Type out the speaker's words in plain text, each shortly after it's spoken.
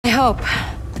hope.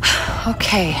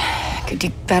 Okay,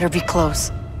 Gedeek better be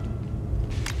close.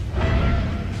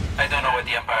 I don't know what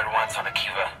the Empire wants on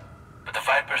Akiva, but the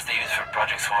Vipers they use for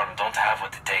Project Swarm don't have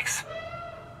what it takes.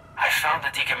 I found the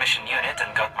decommissioned unit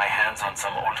and got my hands on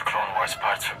some old Clone Wars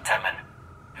parts from Temin.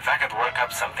 If I could work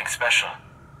up something special,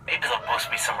 maybe they'll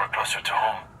post me somewhere closer to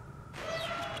home.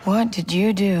 What did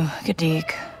you do,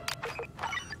 Gedeek?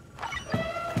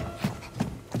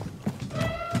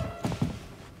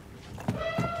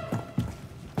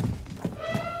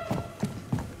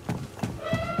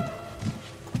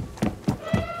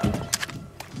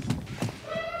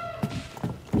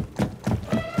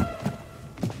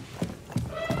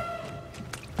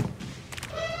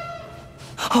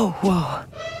 Oh, whoa.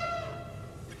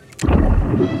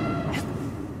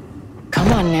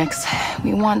 Come on, Nix.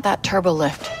 We want that turbo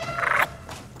lift.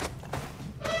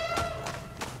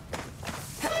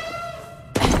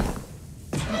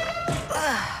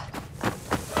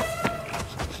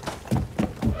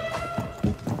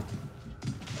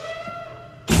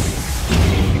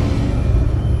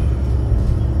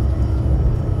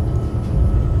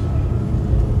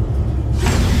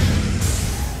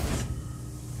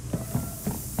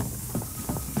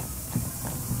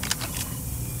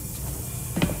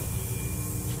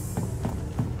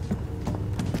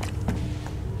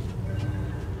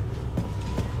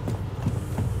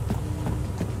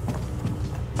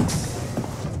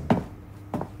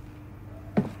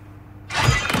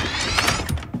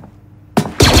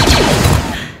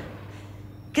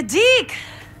 Gedeek!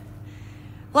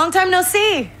 Long time no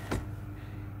see.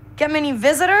 Get many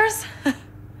visitors?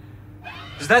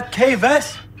 Is that Kay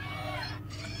Vess?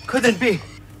 Couldn't be.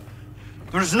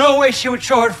 There's no way she would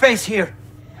show her face here.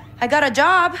 I got a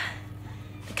job.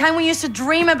 The kind we used to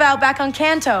dream about back on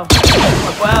Kanto.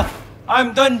 Well,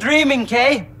 I'm done dreaming,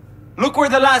 Kay. Look where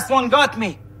the last one got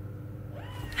me.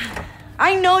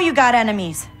 I know you got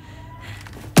enemies.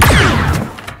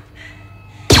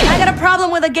 I got a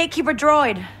problem with a gatekeeper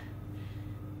droid.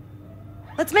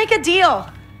 Let's make a deal.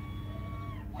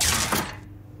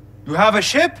 You have a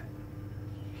ship?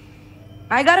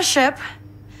 I got a ship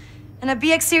and a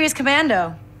BX series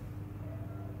commando.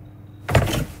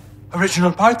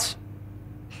 Original parts?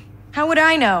 How would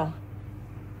I know?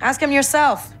 Ask him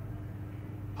yourself.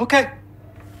 Okay.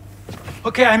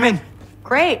 Okay, I'm in.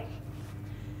 Great.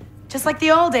 Just like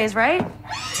the old days, right?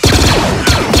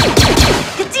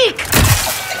 Gedeek!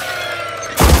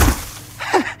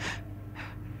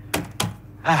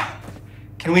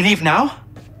 Can we leave now?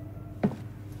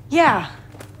 Yeah,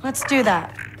 let's do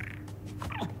that.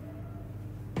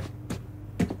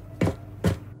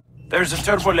 There's a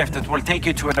turbo lift that will take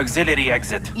you to an auxiliary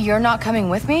exit. You're not coming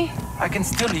with me? I can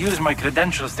still use my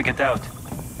credentials to get out.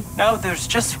 Now there's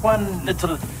just one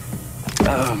little,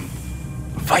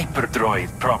 Viper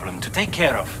droid problem to take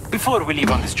care of before we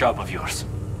leave on this job of yours.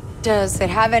 Does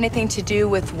it have anything to do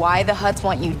with why the Hutts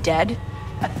want you dead?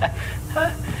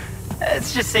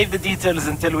 Let's just save the details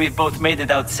until we've both made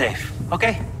it out safe,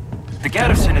 okay? The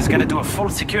garrison is gonna do a full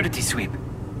security sweep.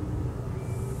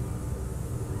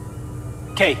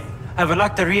 Okay, I've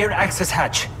unlocked the rear access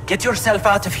hatch. Get yourself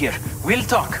out of here. We'll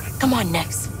talk. Come on,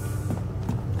 Nix.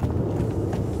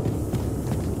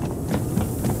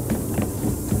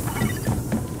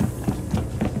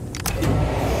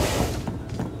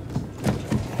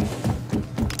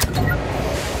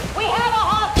 We have a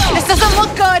hostile! This doesn't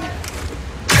look good!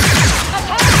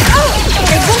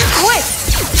 They won't quit!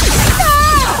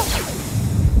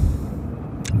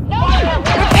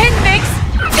 We're pinned, Nix!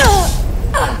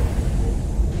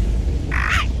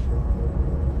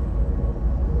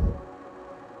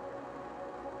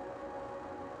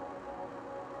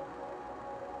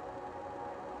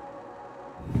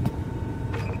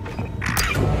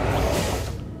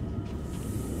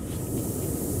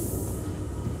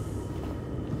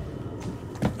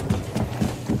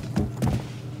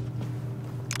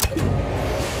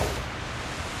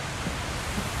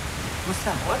 What's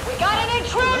that? We got an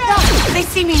intruder! They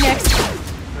see me, Nix.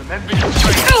 Remember your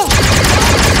training.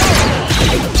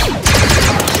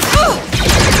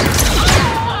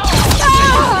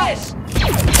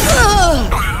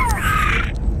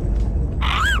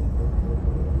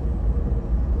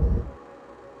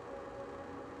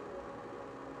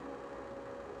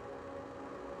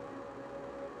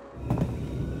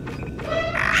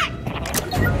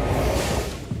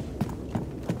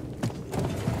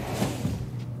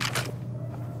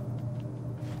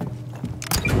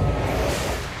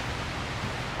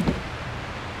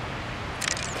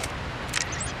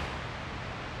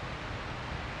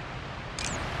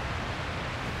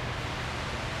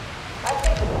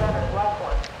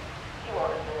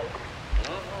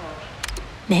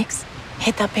 Nix,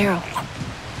 Hit that barrel.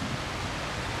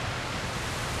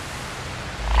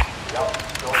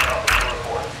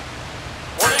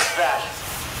 What is that?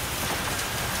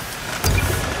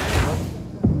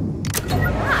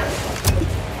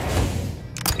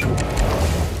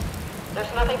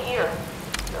 There's nothing here.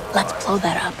 Let's blow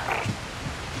that up.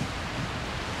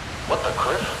 What the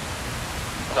cliff?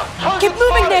 Keep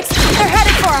moving, Nix! They're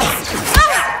headed for us!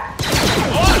 Ah!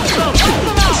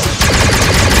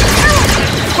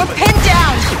 We're